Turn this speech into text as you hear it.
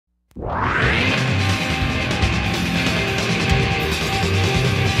He did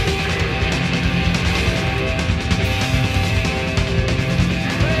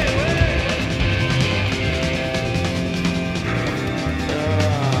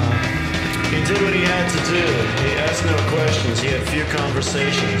what he had to do. He asked no questions. He had few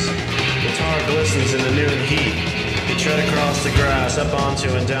conversations. The tar glistens in the noon heat. He tread across the grass, up onto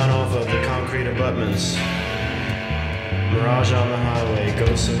and down off of the concrete abutments. Mirage on the highway,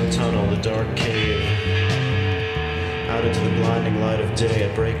 ghosts in the tunnel, the dark cave. Out into the blinding light of day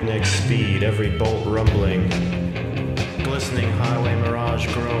at breakneck speed, every bolt rumbling. Glistening highway mirage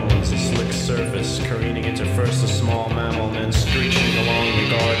groans, a slick surface, careening into first a small mammal, then screeching along the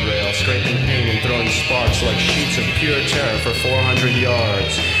guardrail, scraping paint and throwing sparks like sheets of pure terror for 400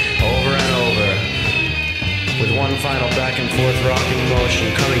 yards, over and over, with one final back and forth rocking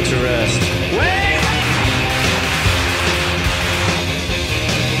motion coming to rest. Wait!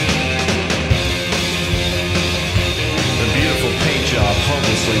 The beautiful paint job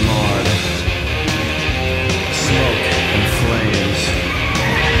hopelessly marred. Smoke and flames.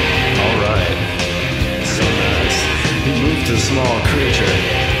 Alright. So nice. He moved the small creature.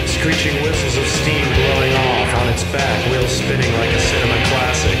 Screeching whistles of steam blowing off on its back, wheels spinning like a cinema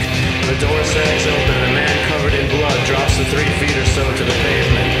classic. The door sags open and a man covered in blood drops the 3 feet or so to the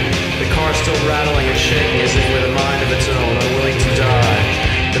pavement. The car still rattling and shaking as if with a mind of its own, unwilling to die.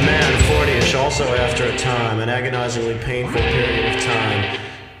 The man, 40-ish, also after a time, an agonizingly painful period of time,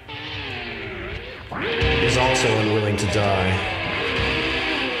 is also unwilling to die.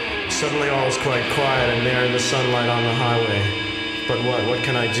 Suddenly all is quite quiet and there in the sunlight on the highway. But what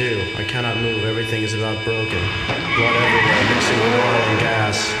can I do? I cannot move, everything is about broken. Blood everywhere, mixing with oil and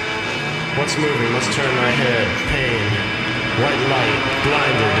gas. What's moving? Must turn my head. Pain. White light.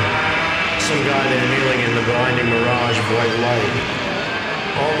 Blinded. Some guy there kneeling in the blinding mirage of white light.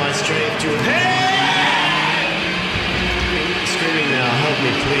 All my strength to... Screaming now, help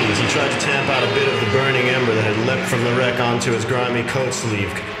me please. He tried to tamp out a bit of the burning ember that had leapt from the wreck onto his grimy coat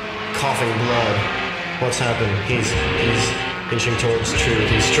sleeve. Coughing blood. What's happened? He's inching towards truth.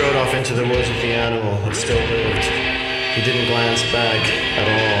 He strode off into the woods with the animal. It still lived. He didn't glance back at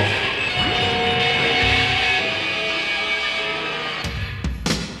all.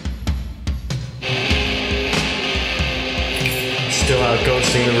 Still out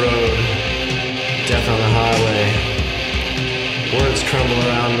ghosting the road. Death on the highway. Words crumble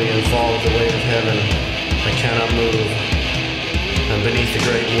around me and fall with the weight of heaven. I cannot move. I'm beneath the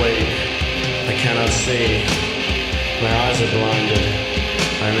great weight. I cannot see. My eyes are blinded.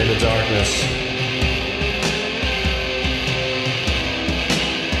 I'm in the darkness.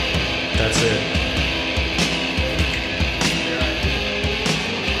 That's it.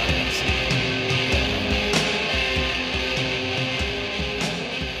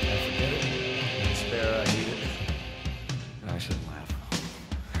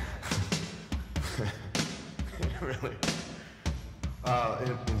 Really?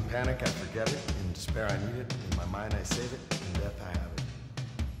 In panic, I forget it. In despair, I need it. In my mind, I save it. In death, I have it.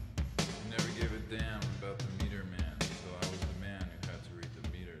 Never give a damn.